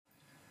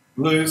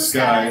Blue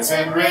skies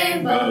and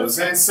rainbows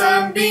and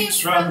sunbeams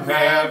from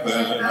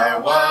heaven are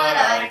what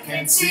I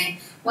can see.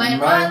 When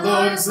my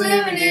Lord is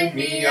living in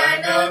me,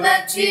 I know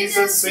that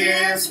Jesus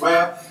is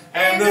well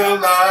and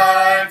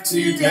alive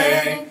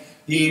today.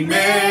 He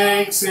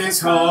makes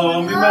his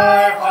home in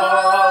my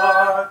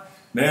heart.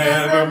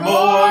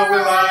 Nevermore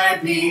will I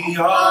be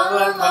all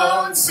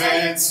alone,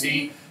 since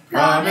he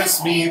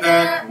promised me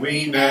that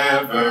we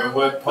never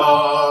would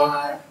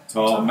part.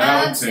 Tall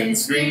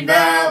mountains, green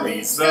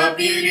valleys, the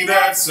beauty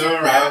that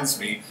surrounds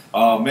me,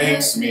 all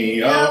makes me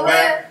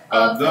aware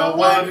of the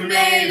one who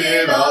made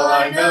it all.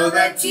 I know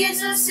that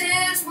Jesus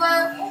is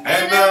well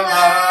and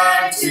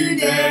alive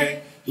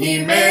today.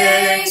 He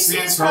makes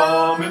his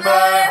home in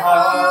my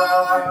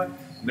heart.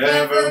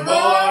 Nevermore will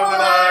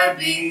I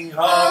be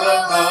all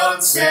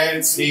alone,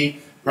 since he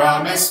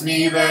promised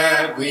me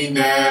that we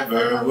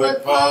never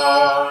would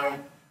part.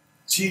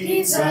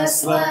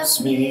 Jesus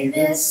loves me,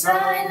 this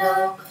I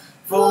know,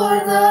 for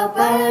the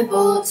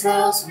Bible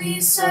tells me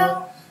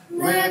so.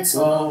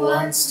 Little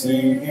ones to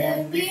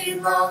him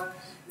belong.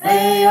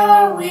 They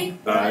are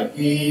weak, but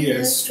he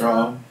is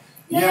strong.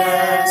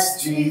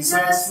 Yes,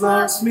 Jesus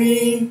loves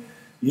me.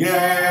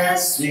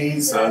 Yes,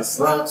 Jesus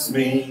loves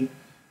me.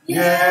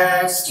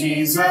 Yes,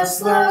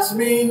 Jesus loves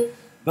me.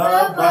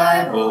 The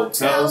Bible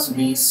tells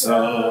me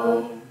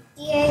so.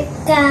 Dear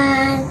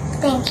God,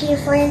 thank you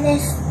for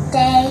this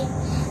day.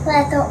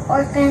 Let the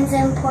orphans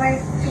and poor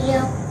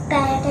feel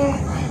better.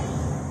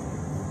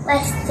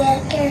 Let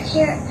the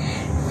here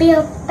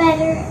feel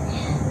better,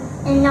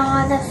 and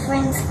all the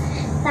friends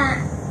that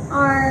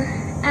are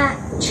at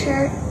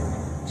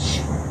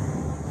church.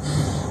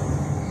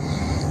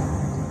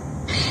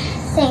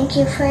 Thank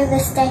you for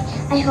this day.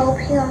 I hope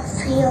you'll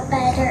feel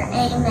better.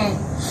 Amen.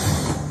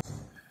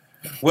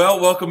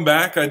 Well, welcome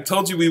back. I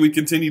told you we would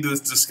continue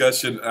this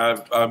discussion.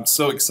 I'm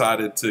so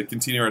excited to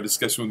continue our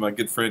discussion with my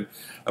good friend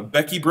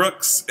Becky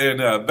Brooks.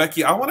 And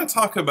Becky, I want to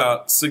talk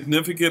about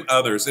significant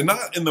others, and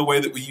not in the way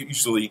that we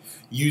usually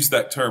use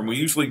that term. We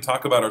usually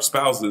talk about our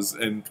spouses,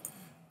 and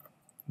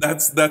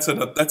that's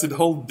a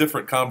whole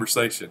different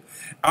conversation.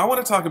 I want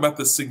to talk about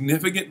the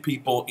significant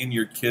people in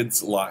your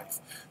kid's life.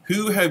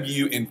 Who have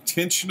you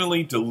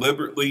intentionally,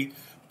 deliberately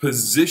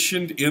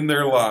positioned in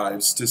their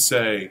lives to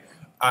say,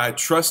 I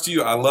trust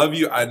you, I love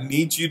you, I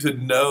need you to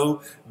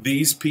know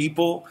these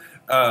people?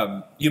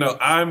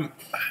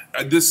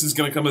 This is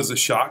going to come as a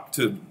shock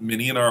to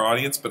many in our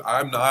audience, but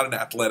I'm not an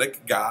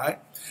athletic guy.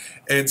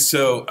 And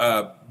so,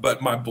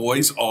 but my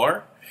boys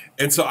are.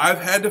 And so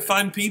I've had to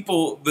find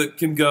people that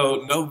can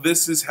go, no,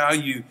 this is how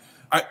you,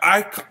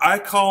 I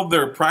call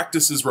their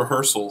practices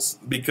rehearsals,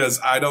 because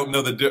I don't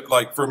know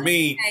like for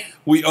me,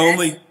 we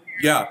only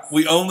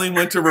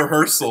went to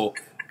rehearsal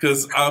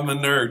because I'm a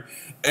nerd.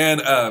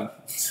 And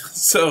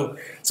so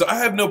I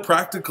have no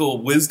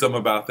practical wisdom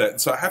about that.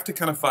 And so I have to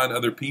kind of find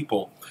other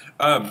people.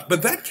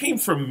 But that came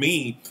from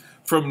me,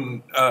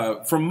 from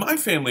my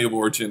family of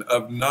origin,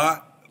 of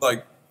not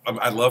like,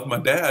 I love my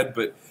dad,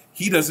 but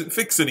he doesn't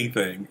fix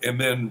anything. And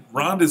then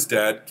Rhonda's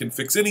dad can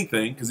fix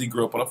anything because he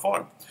grew up on a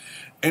farm.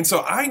 And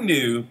so I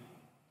knew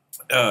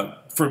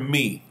for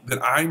me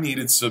that I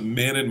needed some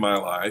men in my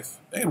life,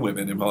 and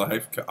women in my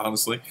life,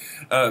 honestly,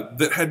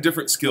 that had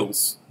different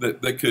skills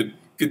that could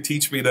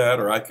teach me that,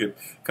 or I could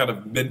kind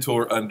of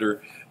mentor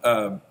under.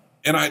 And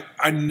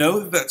I know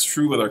that that's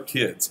true with our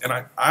kids.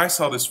 And I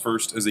saw this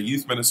first as a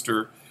youth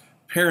minister,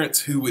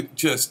 parents who would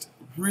just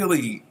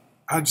really,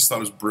 I just thought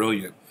it was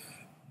brilliant,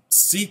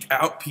 seek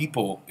out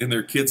people in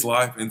their kids'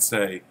 life and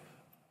say,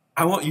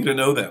 I want you to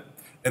know them.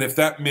 And if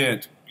that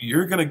meant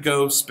you're going to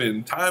go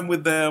spend time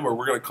with them, or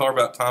we're going to carve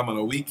out time on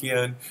a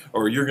weekend,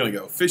 or you're going to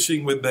go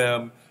fishing with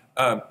them.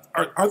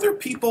 Are there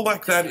people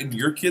like that in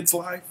your kids'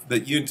 life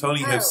that you and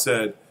Tony have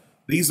said,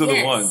 these are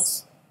the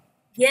ones?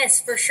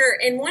 Yes, for sure.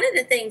 And one of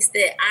the things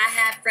that I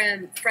have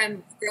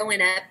from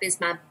growing up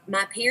is my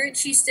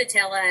parents used to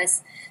tell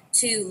us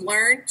to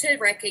learn to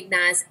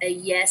recognize a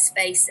yes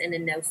face and a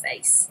no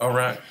face. All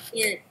right.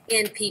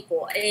 In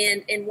people.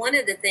 And one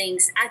of the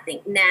things I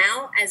think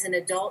now as an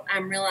adult,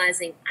 I'm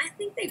realizing, I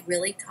think they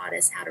really taught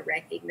us how to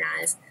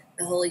recognize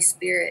the Holy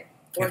Spirit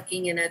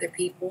working in other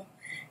people.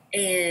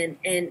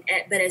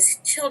 But as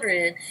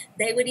children,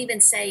 they would even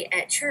say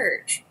at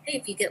church, hey,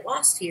 if you get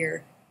lost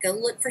here, go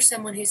look for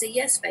someone who's a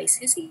yes face.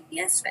 Who's a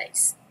yes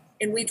face?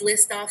 And we'd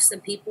list off some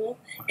people,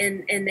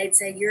 and they'd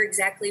say, you're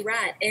exactly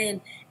right.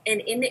 And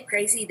isn't it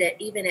crazy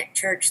that even at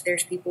church,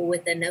 there's people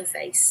with a no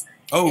face?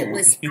 Oh,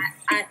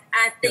 I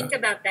think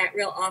about that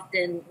real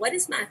often. What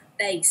is my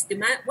face?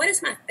 What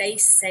does my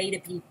face say to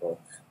people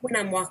when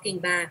I'm walking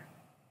by?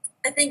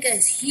 I think a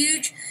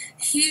huge,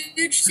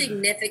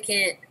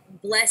 significant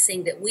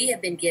blessing that we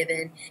have been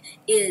given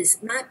is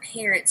my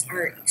parents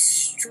are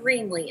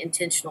extremely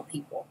intentional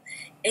people.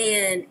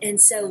 And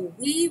so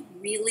we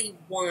really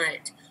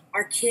want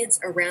our kids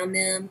around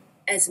them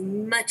as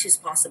much as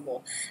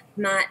possible.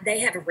 They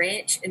have a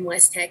ranch in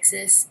West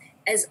Texas.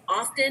 As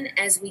often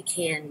as we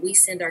can, we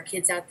send our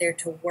kids out there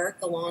to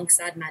work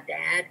alongside my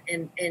dad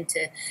and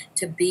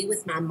to be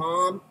with my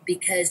mom,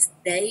 because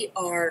they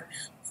are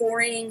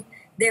pouring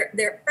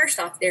they're first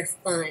off, they're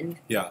fun.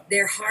 Yeah.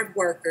 They're hard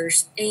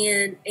workers,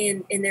 and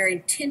they're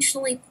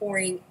intentionally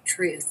pouring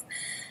truth.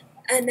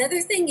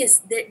 Another thing is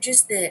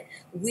that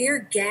we're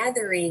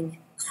gathering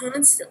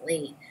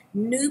constantly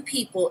new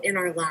people in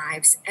our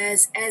lives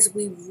as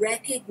we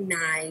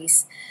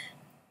recognize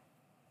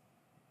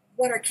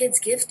what our kids'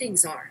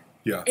 giftings are.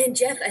 Yeah. And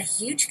Jeff, a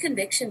huge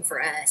conviction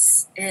for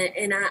us,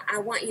 and I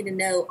want you to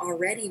know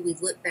already we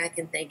look back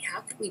and think,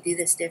 how could we do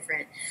this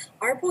different?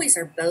 Our boys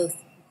are both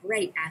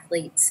great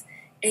athletes.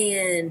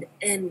 And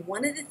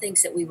one of the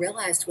things that we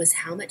realized was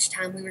how much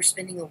time we were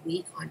spending a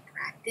week on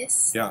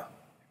practice. Yeah.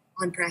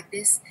 On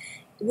practice,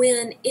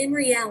 when in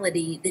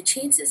reality, the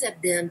chances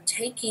of them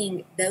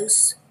taking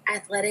those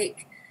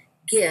athletic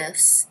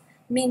gifts,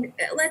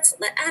 let's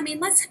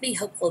be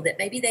hopeful that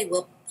maybe they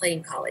will play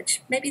in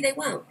college. Maybe they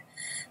won't.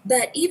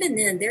 But even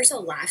then, there's a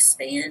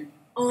lifespan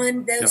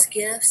on those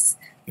gifts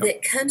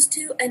that comes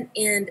to an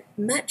end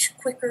much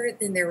quicker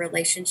than their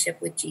relationship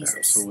with Jesus.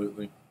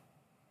 Absolutely.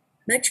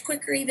 Much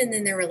quicker even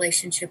than their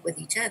relationship with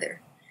each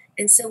other.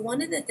 And so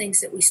one of the things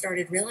that we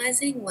started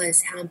realizing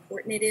was how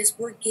important it is.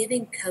 We're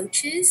giving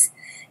coaches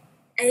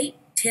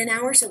 8-10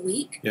 hours a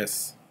week.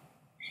 Yes.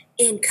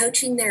 In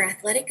coaching their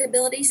athletic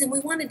abilities, and we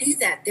want to do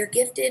that. They're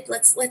gifted.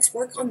 Let's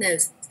work on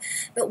those.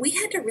 But we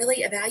had to really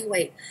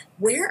evaluate,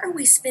 where are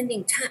we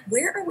spending time?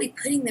 Where are we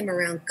putting them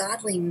around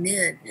godly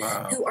men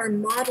who are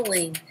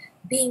modeling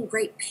being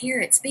great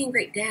parents, being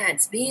great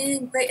dads,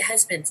 being great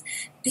husbands,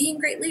 being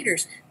great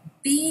leaders,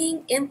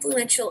 being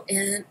influential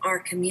in our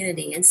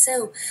community? And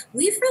so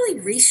we've really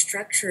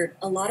restructured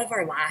a lot of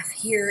our life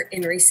here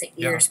in recent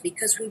years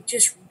because we've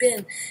just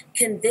been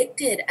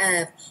convicted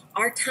of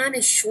our time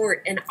is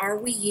short, and are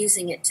we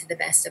using it to the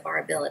best of our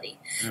ability?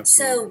 Absolutely.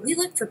 So we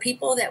look for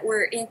people that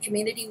we're in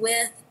community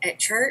with at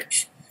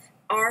church.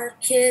 Our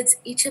kids,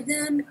 each of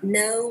them,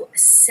 know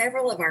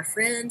several of our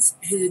friends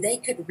who they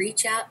could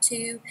reach out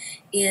to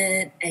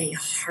in a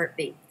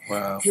heartbeat.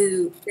 Wow.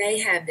 Who they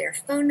have their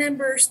phone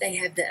numbers, they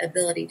have the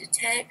ability to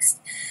text.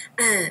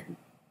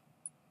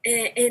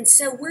 And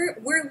so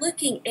we're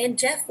looking, and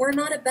Jeff, we're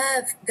not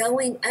above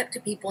going up to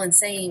people and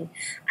saying,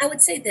 I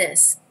would say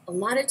this, a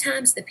lot of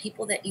times the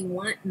people that you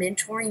want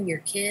mentoring your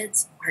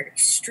kids are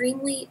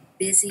extremely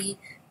busy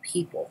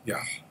people.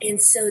 Yeah.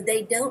 And so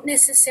they don't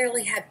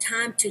necessarily have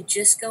time to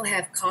just go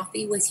have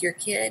coffee with your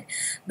kid.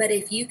 But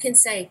if you can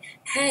say,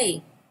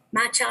 hey,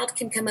 my child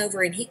can come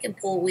over and he can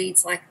pull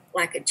weeds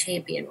like a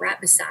champion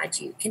right beside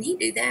you. Can he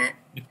do that?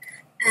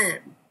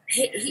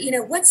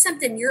 What's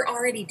something you're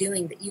already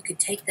doing that you could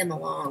take them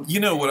along? You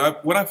know,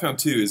 what I found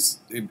too is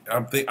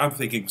I'm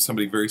thinking of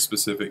somebody very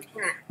specific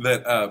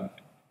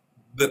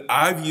that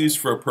I've used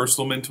for a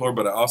personal mentor,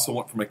 but I also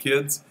want for my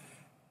kids.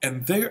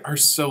 And they are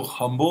so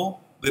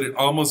humble that it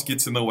almost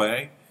gets in the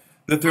way,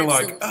 that they're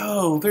Absolutely. like,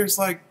 oh, there's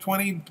like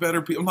 20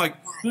 better people. I'm like,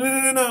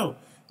 no.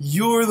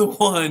 You're the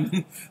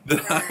one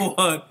that I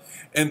want.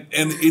 And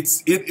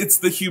it's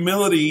the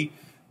humility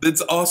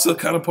that's also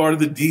kind of part of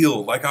the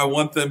deal. Like, I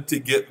want them to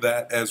get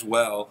that as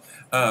well.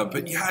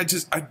 But yeah,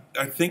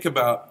 I think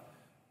about,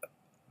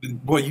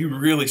 boy, you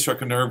really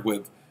struck a nerve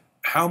with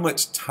how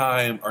much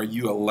time are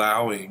you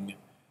allowing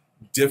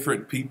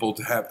different people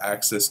to have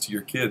access to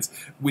your kids.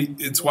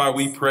 It's why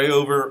we pray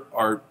over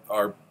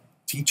our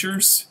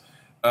teachers.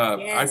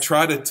 I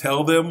try to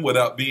tell them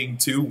without being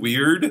too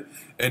weird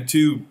and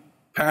too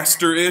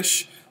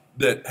pastor-ish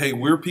that, hey,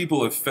 we're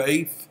people of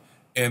faith,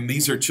 and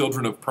these are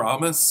children of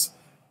promise,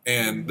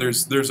 and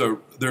there's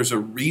a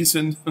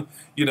reason,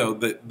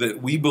 that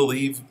we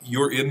believe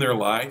you're in their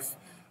life,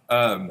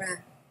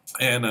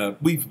 and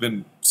we've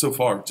been so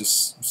far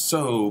just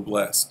so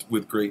blessed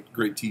with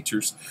great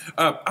teachers.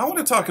 I want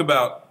to talk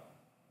about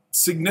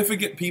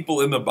significant people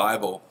in the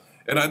Bible.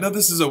 And I know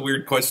this is a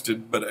weird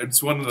question, but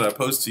it's one that I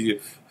pose to you.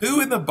 Who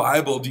in the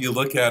Bible do you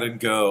look at and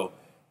go,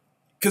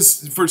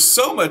 because for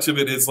so much of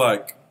it is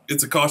like,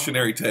 it's a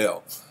cautionary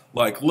tale.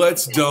 Like,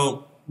 let's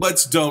don't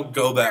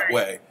go that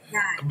way.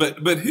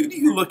 But who do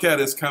you look at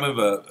as kind of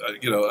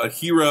a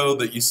hero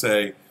that you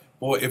say,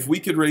 boy, if we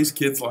could raise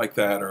kids like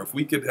that, or if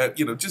we could have,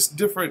 just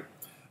different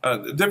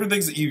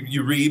things that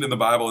you read in the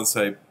Bible and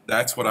say,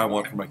 that's what I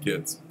want for my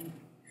kids.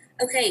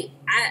 Okay,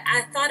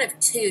 I thought of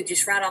two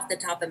just right off the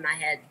top of my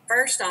head.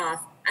 First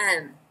off,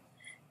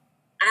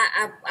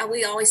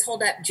 we always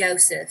hold up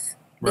Joseph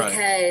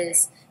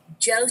because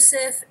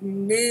Joseph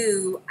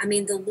knew,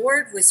 the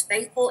Lord was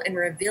faithful and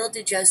revealed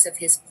to Joseph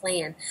his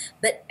plan,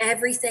 but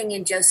everything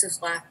in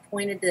Joseph's life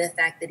pointed to the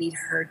fact that he'd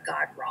heard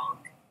God wrong.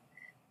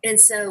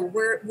 And so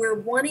we're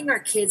wanting our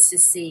kids to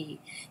see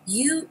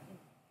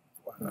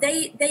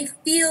they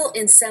feel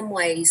in some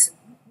ways,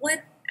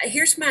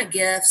 here's my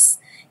gifts.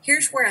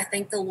 Here's where I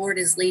think the Lord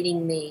is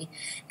leading me.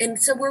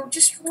 And so we're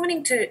just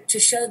wanting to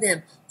show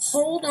them,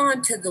 hold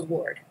on to the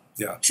Lord.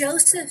 Yeah.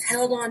 Joseph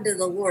held on to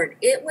the Lord.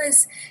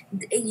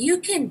 You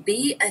can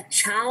be a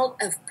child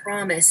of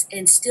promise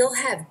and still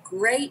have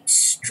great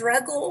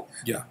struggle,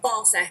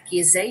 false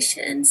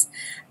accusations.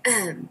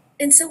 And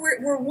so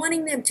we're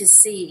wanting them to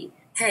see,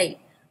 hey,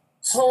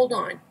 hold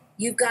on.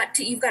 You've got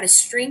to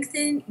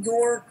strengthen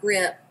your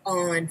grip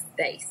on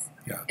faith.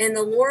 Yeah. And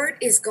the Lord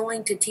is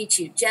going to teach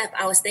you. Jeff,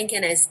 I was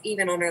thinking, as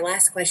even on our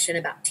last question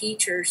about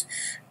teachers,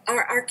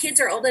 our kids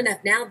are old enough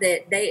now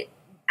that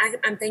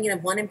I'm thinking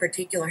of one in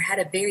particular, had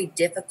a very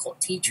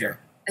difficult teacher.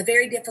 Yeah. A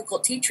very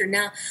difficult teacher.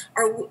 Now,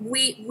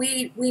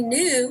 we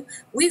knew,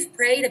 we've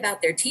prayed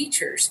about their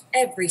teachers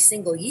every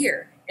single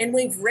year. And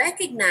we've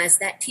recognized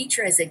that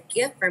teacher as a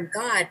gift from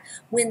God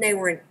when they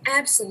were an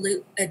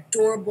absolute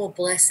adorable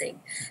blessing.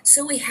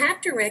 So we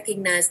have to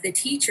recognize the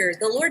teacher.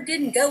 The Lord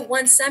didn't go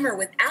one summer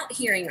without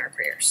hearing our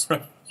prayers.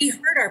 He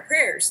heard our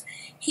prayers.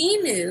 He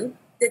knew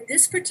that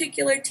this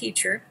particular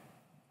teacher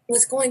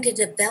was going to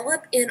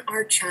develop in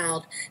our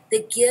child the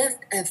gift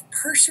of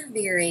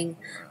persevering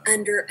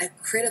under a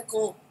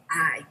critical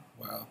eye.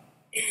 Wow.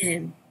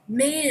 And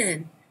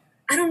man,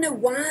 I don't know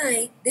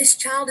why this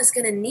child is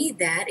going to need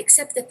that,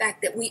 except the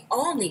fact that we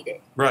all need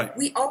it. Right.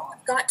 We all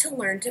have got to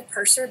learn to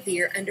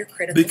persevere under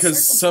critical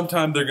Because circumstances.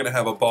 sometime they're going to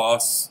have a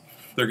boss,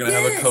 they're going to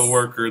have a Yes.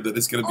 coworker that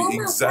is going to be Oh,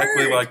 my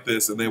exactly word. like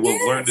this, and they will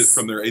have learned it Yes.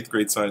 from their 8th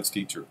grade science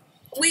teacher.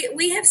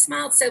 We have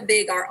smiled so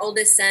big. Our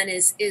oldest son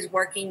is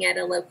working at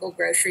a local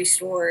grocery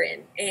store,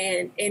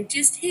 and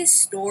just his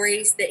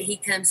stories that he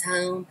comes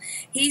home.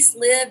 He's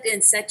lived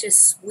in such a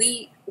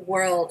sweet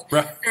world.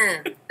 Right.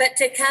 But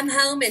to come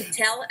home and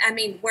tell, I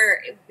mean,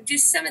 where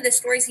just some of the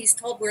stories he's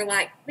told, we're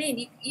like, man,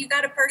 you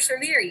got to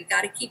persevere. You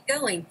got to keep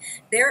going.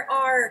 There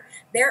are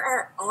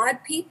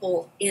odd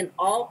people in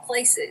all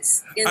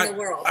places in the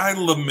world. I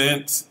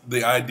lament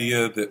the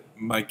idea that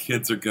my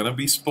kids are going to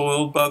be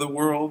spoiled by the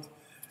world.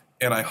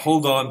 And I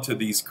hold on to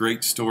these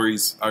great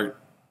stories. Our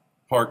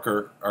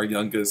Parker, our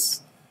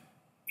youngest,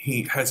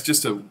 he has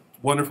just a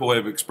wonderful way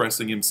of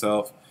expressing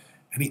himself.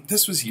 And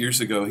this was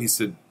years ago. He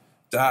said,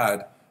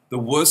 Dad, the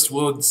worst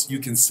words you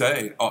can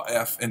say are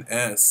F and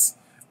S.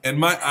 And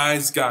my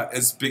eyes got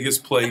as big as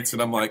plates. And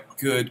I'm like,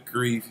 good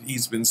grief,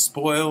 he's been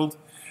spoiled.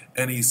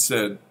 And he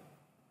said,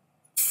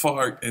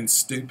 fart and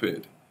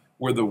stupid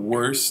were the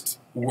worst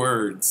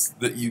words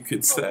that you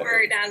could say. The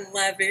word, I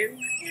love him.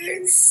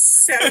 It's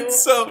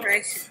So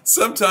precious.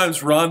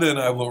 sometimes Rhonda and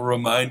I will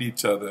remind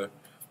each other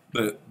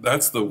that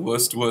that's the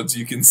worst words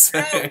you can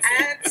say. Oh,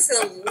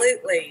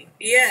 absolutely.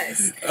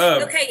 Yes.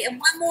 Okay, and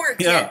one more.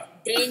 Yeah.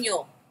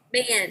 Daniel,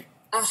 man,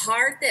 a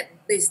heart that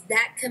is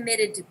that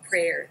committed to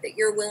prayer, that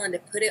you're willing to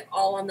put it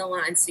all on the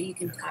line so you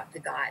can talk to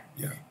God.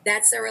 Yeah.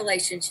 That's the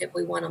relationship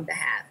we want them to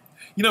have.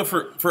 You know,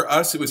 for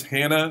us, it was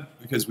Hannah,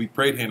 because we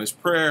prayed Hannah's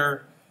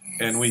prayer.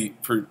 And we,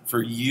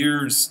 for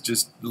years,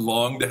 just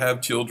longed to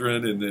have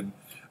children, and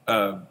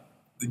then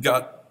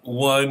got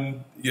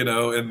one,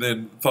 and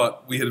then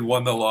thought we had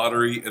won the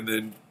lottery, and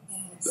then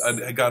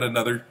I got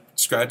another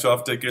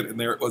scratch-off ticket, and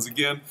there it was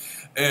again.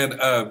 And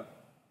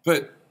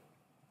but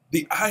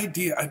the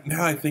idea,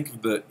 now I think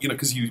of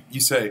because you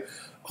say,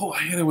 oh,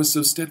 Hannah was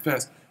so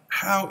steadfast.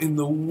 How in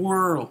the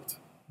world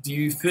do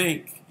you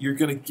think you're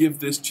going to give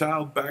this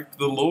child back to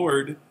the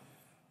Lord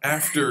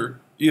after...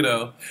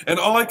 and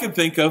all I could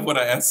think of when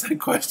I asked that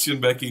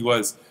question, Becky,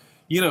 was,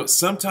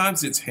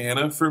 sometimes it's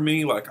Hannah for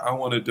me, like I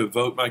want to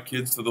devote my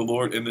kids to the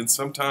Lord, and then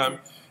sometimes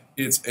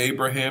it's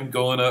Abraham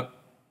going up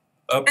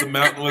the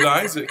mountain with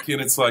Isaac,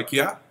 and it's like,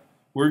 yeah,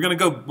 we're gonna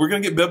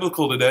get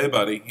biblical today,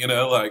 buddy.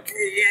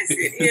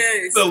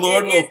 Yes. The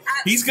Lord will.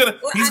 He's gonna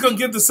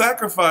give the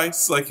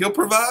sacrifice, like He'll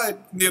provide.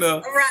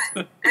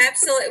 Right,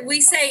 absolutely.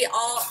 We say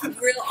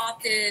real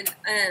often.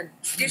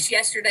 Just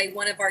yesterday,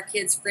 one of our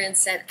kids' friends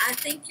said, "I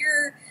think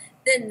you're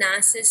the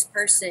nicest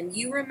person.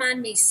 You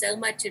remind me so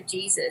much of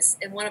Jesus."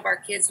 And one of our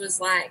kids was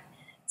like,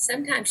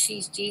 sometimes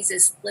she's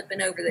Jesus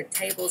flipping over the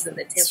tables in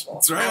the temple.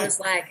 That's right. I was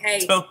like,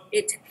 hey,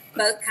 it's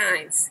both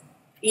kinds,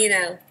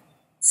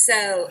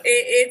 So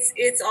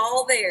it's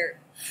all there.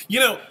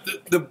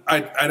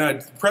 I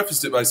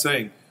prefaced it by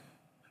saying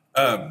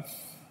that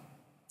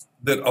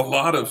a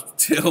lot of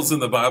tales in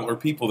the Bible, or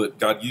people that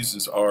God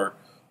uses, are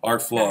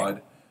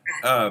flawed,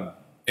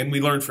 and we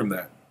learn from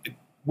that.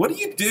 What do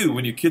you do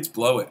when your kids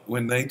blow it?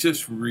 When they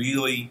just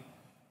really,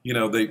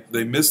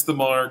 they miss the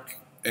mark,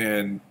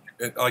 and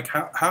like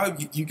how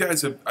have you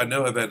guys have had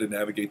to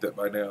navigate that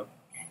by now?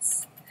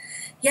 Yes.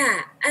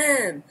 Yeah.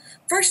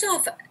 First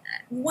off,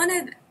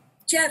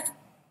 Jeff,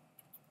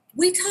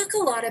 we talk a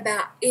lot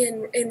about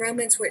in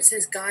Romans where it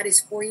says God is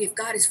for you. If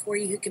God is for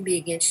you, who can be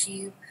against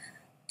you?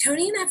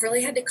 Tony and I've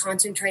really had to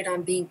concentrate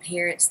on being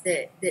parents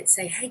that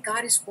say, hey,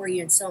 God is for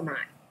you and so am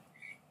I.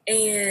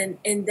 And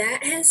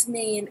that has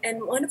mean,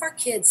 and one of our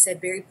kids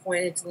said very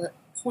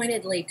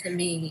pointedly to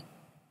me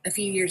a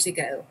few years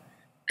ago,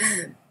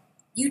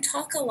 you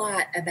talk a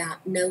lot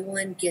about no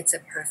one gets a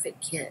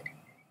perfect kid.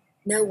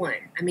 No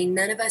one. I mean,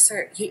 none of us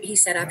are, he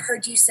said, I've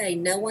heard you say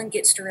no one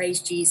gets to raise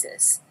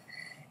Jesus.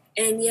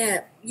 And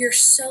yet you're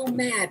so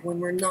mad when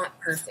we're not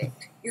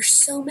perfect. You're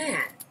so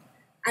mad.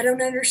 I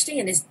don't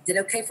understand. Is it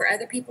okay for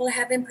other people to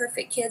have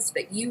imperfect kids?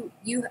 But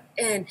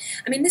and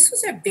I mean, this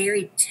was a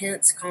very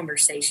tense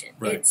conversation.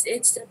 Right.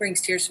 It still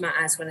brings tears to my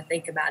eyes when I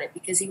think about it,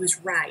 because he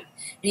was right.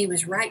 And he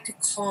was right to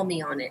call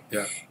me on it.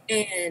 Yeah.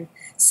 And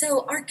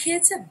so our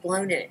kids have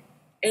blown it.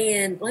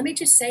 And let me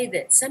just say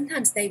that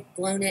sometimes they've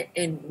blown it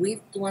and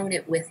we've blown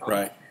it with them.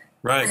 Right.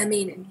 Right. I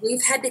mean,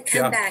 we've had to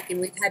come back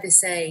and we've had to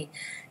say,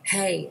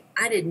 hey,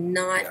 I did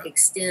not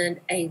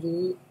extend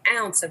an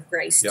ounce of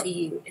grace to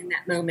you in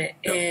that moment.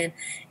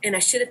 And I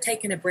should have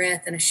taken a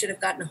breath and I should have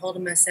gotten a hold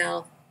of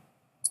myself.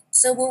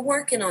 So we're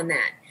working on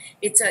that.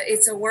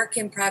 It's a work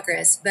in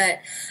progress. But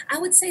I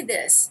would say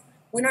this,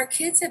 when our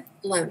kids have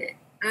blown it,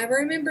 I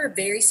remember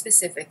very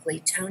specifically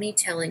Tony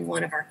telling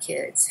one of our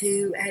kids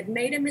who had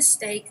made a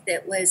mistake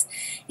that was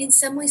in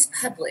some ways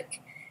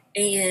public.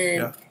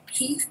 And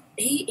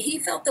he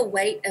felt the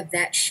weight of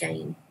that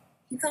shame.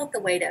 He felt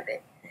the weight of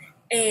it.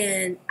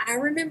 And I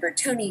remember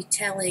Tony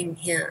telling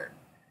him,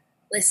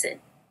 listen,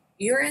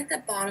 you're at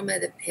the bottom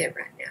of the pit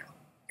right now.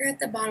 You're at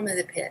the bottom of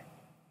the pit.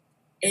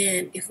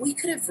 And if we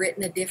could have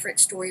written a different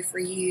story for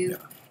you,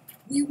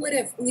 we would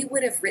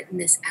have written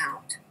this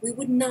out. We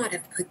would not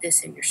have put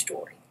this in your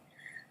story.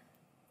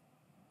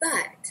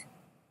 But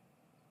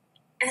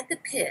at the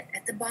pit,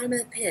 at the bottom of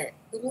the pit,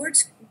 the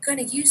Lord's going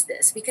to use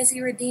this because he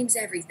redeems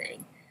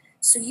everything.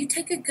 So you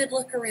take a good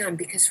look around,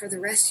 because for the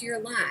rest of your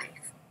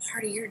life,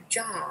 part of your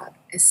job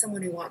as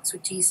someone who walks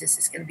with Jesus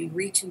is going to be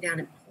reaching down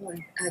and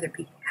pulling other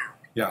people out.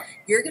 Yeah.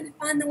 You're going to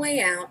find the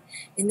way out,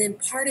 and then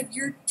part of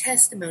your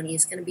testimony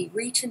is going to be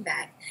reaching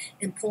back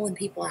and pulling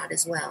people out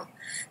as well.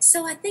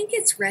 So I think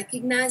it's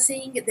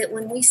recognizing that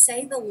when we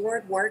say the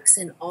Lord works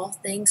in all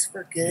things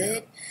for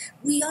good,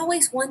 we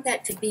always want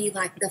that to be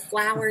like the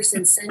flowers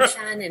and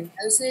sunshine and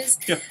roses.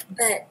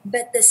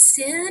 But the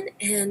sin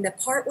and the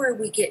part where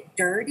we get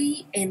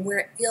dirty and where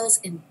it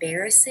feels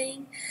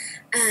embarrassing,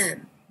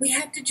 we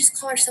have to just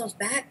call ourselves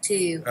back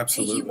to,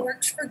 absolutely, he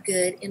works for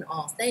good in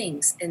all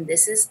things, and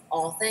this is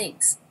all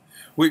things.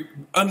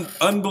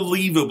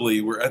 Unbelievably,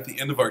 we're at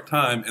the end of our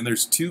time, and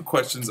there's two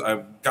questions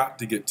I've got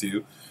to get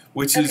to,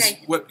 which is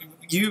what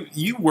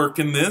you work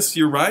in this,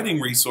 you're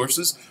writing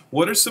resources.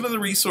 What are some of the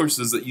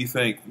resources that you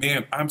think,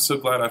 man, I'm so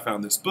glad I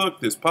found this book,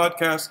 this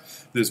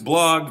podcast, this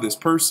blog, this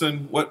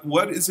person?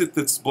 What is it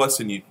that's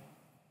blessing you?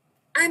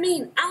 I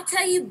mean, I'll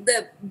tell you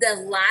the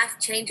life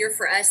changer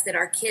for us that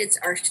our kids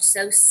are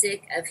so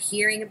sick of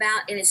hearing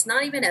about, and it's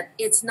not even a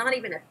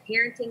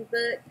parenting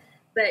book,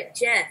 but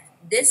Jeff,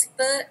 this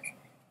book,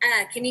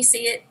 can you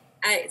see it?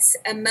 It's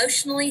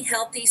Emotionally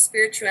Healthy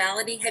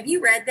Spirituality. Have you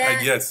read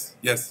that? Yes.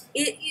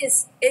 It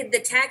is.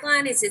 The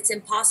tagline is, it's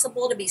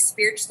impossible to be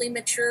spiritually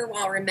mature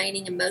while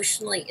remaining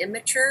emotionally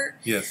immature.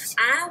 Yes.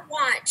 I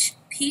watch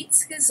Pete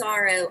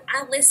Scazzaro.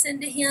 I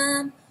listen to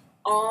him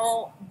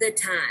all the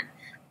time.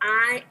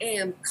 I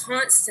am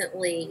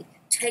constantly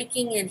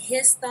taking in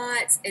his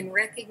thoughts and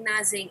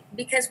recognizing,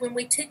 because when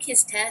we took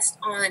his test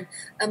on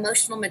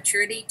emotional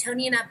maturity,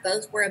 Tony and I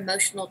both were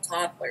emotional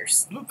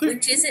toddlers,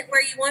 which isn't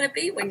where you want to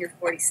be when you're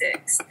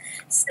 46.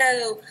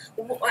 So,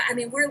 I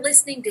mean, we're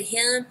listening to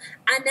him.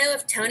 I know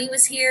if Tony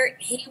was here,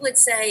 he would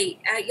say,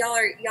 y'all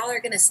are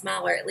going to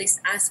smile, or at least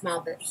I smile,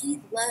 but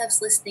he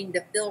loves listening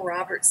to Phil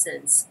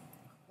Robertson's,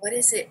 what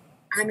is it?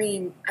 I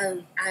mean,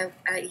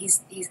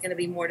 he's going to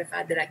be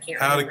mortified that I can't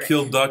remember. How to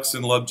Kill Ducks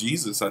and Love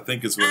Jesus, I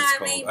think is what it's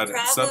called. I mean,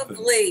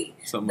 probably.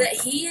 Something but like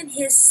that. he and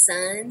his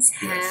sons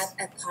have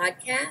a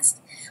podcast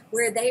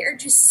where they are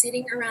just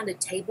sitting around a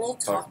table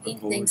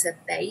talking things of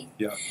faith.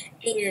 Yeah.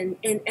 And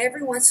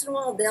every once in a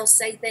while they'll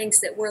say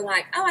things that we're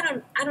like,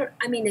 oh,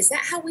 I mean, is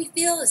that how we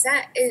feel? Is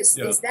that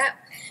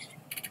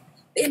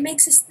it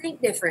makes us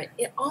think different.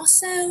 It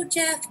also,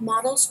 Jeff,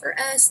 models for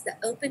us the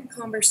open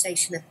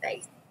conversation of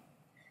faith.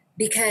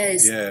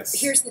 Because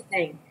here's the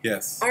thing.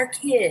 Our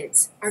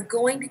kids are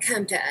going to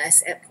come to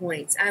us at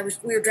points.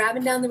 We were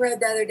driving down the road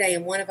the other day,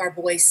 and one of our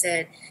boys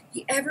said,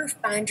 you ever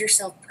find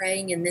yourself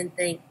praying and then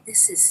think,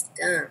 this is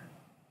dumb?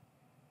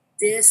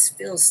 This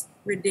feels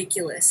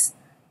ridiculous.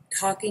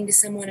 Talking to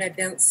someone I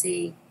don't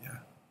see. Yeah.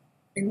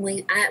 And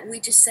we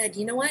just said,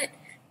 you know what?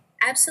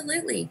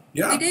 Absolutely.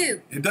 Yeah, we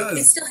do. It does.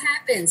 It still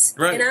happens.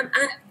 Right. And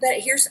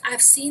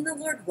I've seen the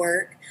Lord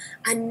work.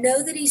 I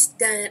know that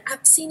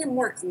I've seen him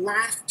work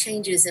life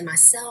changes in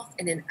myself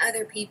and in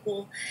other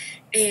people.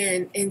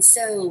 And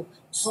so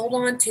hold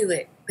on to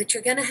it, but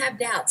you're going to have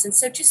doubts. And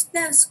so just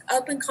those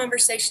open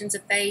conversations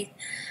of faith.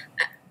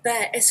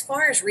 But as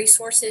far as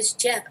resources,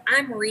 Jeff,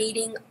 I'm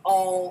reading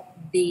all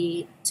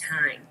the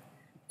time.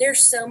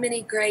 There's so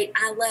many great.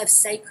 I love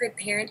Sacred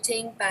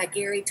Parenting by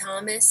Gary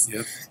Thomas.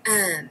 Yes.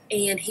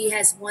 And he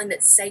has one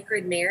that's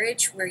Sacred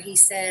Marriage, where he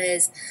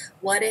says,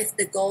 what if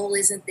the goal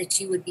isn't that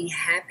you would be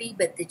happy,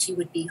 but that you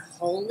would be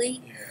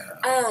holy? Yeah.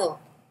 Oh,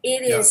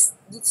 it is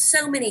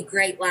so many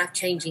great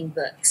life-changing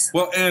books.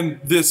 Well, and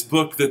this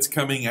book that's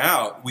coming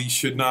out, we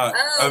should not,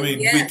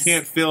 we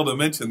can't fail to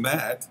mention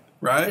that,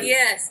 right?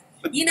 Yes.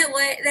 You know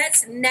what?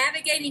 That's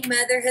Navigating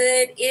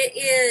Motherhood.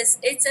 It's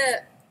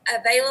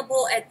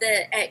available at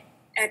the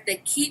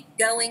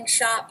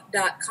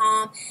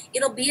keepgoingshop.com.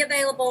 It'll be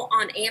available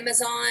on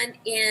Amazon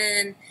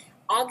on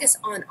August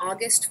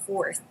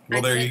 4th.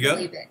 Well, there you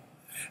go.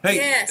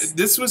 Hey,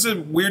 this was a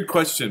weird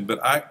question, but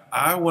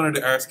I wanted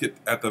to ask it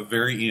at the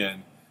very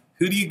end.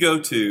 Who do you go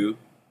to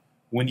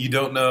when you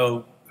don't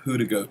know who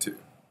to go to?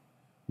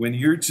 When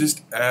you're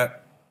just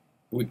at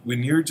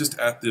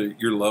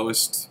your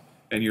lowest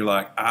and you're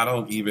like, I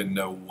don't even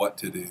know what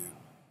to do.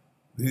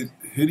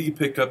 Who do you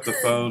pick up the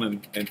phone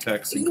and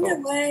text and You call? know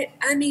what?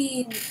 I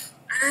mean,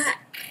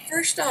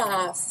 first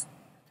off,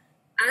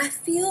 I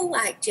feel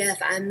like, Jeff,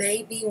 I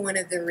may be one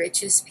of the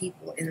richest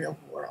people in the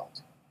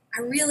world.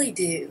 I really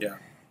do. Yeah.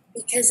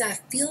 Because I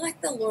feel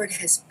like the Lord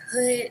has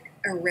put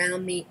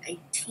around me a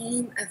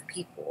team of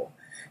people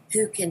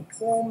who can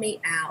pull me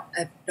out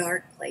of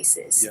dark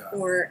places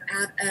or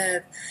out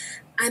of,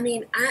 I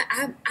mean,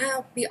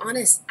 I'll be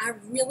honest, I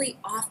really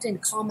often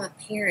call my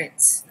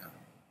parents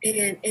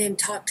and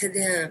talk to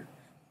them.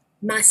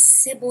 My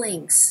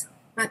siblings,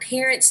 my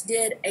parents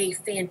did a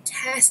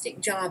fantastic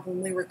job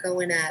when we were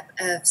growing up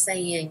of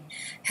saying,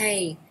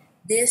 hey,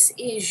 this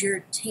is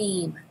your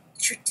team.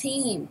 It's your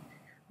team.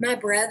 My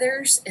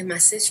brothers and my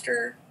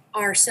sister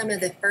are some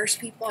of the first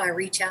people I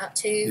reach out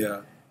to.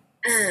 Yeah.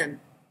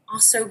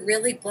 Also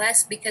really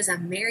blessed because I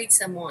married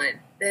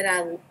someone that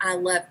I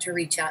love to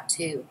reach out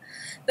to.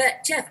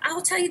 But Jeff, I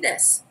will tell you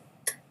this.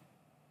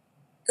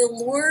 The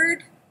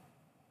Lord,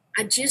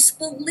 I just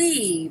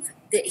believe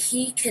that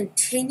he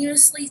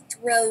continuously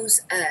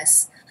throws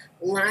us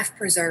life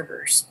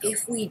preservers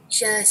if we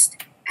just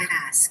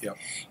ask. Yep.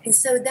 And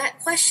so that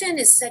question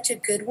is such a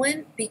good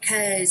one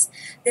because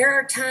there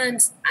are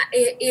times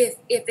if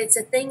it's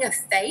a thing of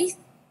faith,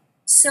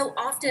 so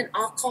often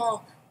I'll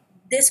call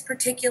this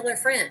particular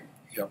friend.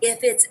 Yep.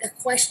 If it's a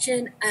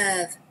question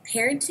of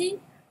parenting,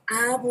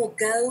 I will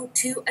go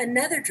to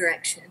another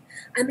direction.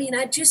 I mean,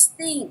 I just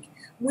think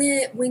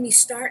when you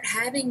start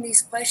having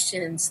these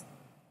questions,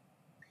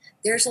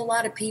 there's a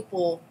lot of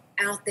people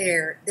out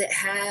there that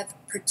have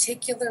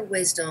particular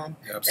wisdom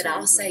that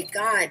I'll say,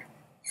 God,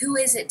 who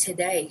is it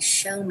today?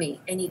 Show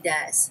me. And he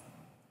does.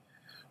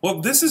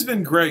 Well, this has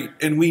been great.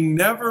 And we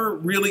never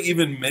really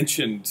even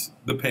mentioned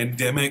the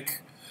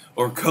pandemic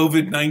or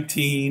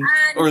COVID-19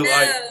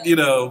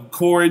 or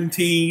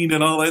quarantine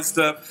and all that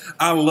stuff.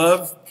 I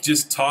love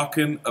just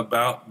talking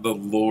about the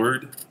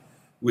Lord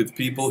with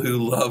people who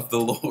love the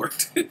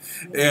Lord.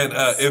 And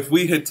if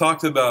we had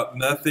talked about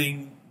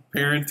nothing,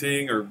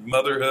 parenting or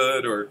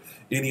motherhood or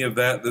any of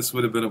that, this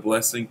would have been a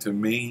blessing to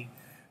me.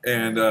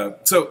 And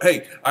so,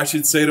 hey, I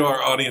should say to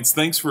our audience,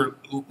 thanks for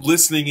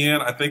listening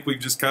in. I think we've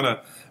just kind of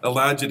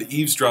allowed you to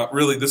eavesdrop.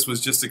 Really, this was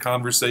just a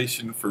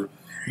conversation for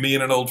me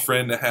and an old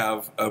friend to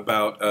have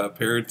about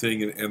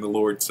parenting and the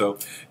Lord. So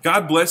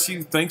God bless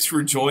you. Thanks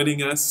for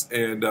joining us,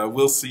 and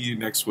we'll see you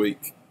next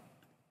week.